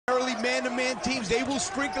man-to-man teams, they will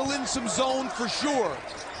sprinkle in some zone for sure.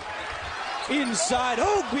 Inside,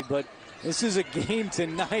 but this is a game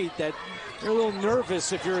tonight that you're a little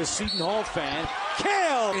nervous if you're a Seton Hall fan.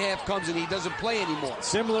 Kale! Half comes and he doesn't play anymore.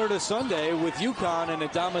 Similar to Sunday with UConn and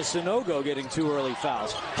Adama Sanogo getting 2 early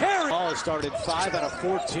fouls. Kadary Hall started 5 out of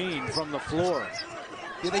 14 from the floor.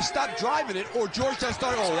 Yeah, they stopped driving it, or Georgetown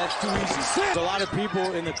started. Oh, that's too easy. There's a lot of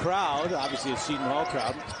people in the crowd, obviously a Seton Hall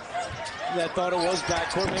crowd, that thought it was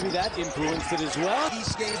backcourt. Maybe that influenced it as well.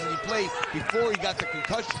 These games that he played before he got the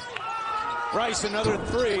concussion. Bryce, another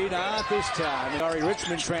 3, not this time. Kadary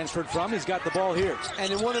Richmond transferred from. He's got the ball here.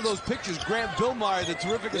 And in one of those pictures, Grant Billmeyer, the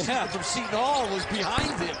terrific assistant from Seton Hall, was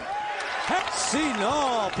behind him. Seton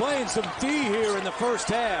Hall playing some D here in the first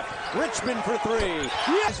half. Richmond for 3.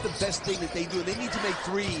 That's the best thing that they do. They need to make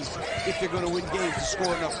threes if they're going to win games to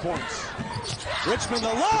score enough points. Richmond,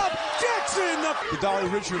 the lob. Jackson.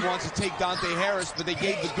 Kadary Richmond wants to take Dante Harris, but they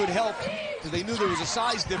gave the good help because they knew there was a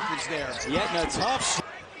size difference there. Yet a tough.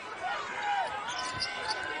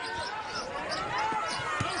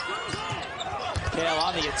 Kale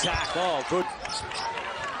on the attack. Oh, good.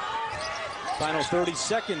 Final 30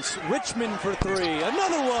 seconds. Richmond for 3.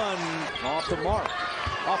 Another one. Off the mark.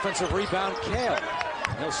 Offensive rebound, Kale.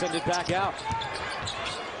 He'll send it back out.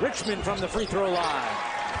 Richmond from the free throw line.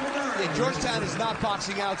 Yeah, Georgetown is not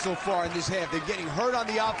boxing out so far in this half. They're getting hurt on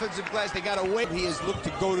the offensive glass. They got to wait. He has looked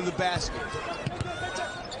to go to the basket.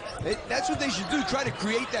 That's what they should do. Try to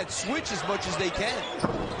create that switch as much as they can.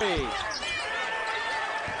 Hey.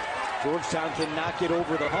 Georgetown cannot get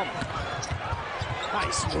over the hump.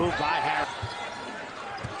 Nice move by Harris.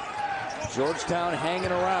 Georgetown hanging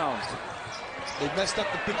around. They messed up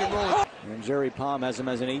the pick and roll. And Jerry Palm has them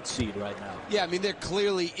as an 8 seed right now. Yeah, I mean, they're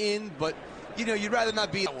clearly in, but, you know, you'd rather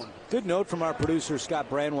not be that one. Good note from our producer, Scott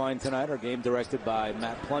Brandwine, tonight. Our game directed by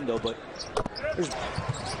Matt Plundo, but there's...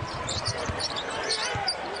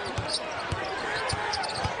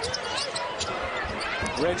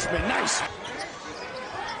 Richmond, nice.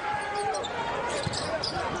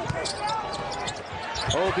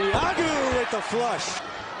 Obiagu with the flush.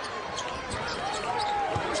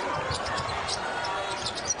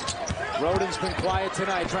 Roden's been quiet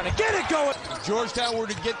tonight, trying to get it going. If Georgetown were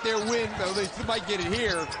to get their win, though they still might get it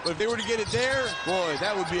here, but if they were to get it there, boy,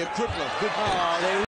 that would be a crippler. Good.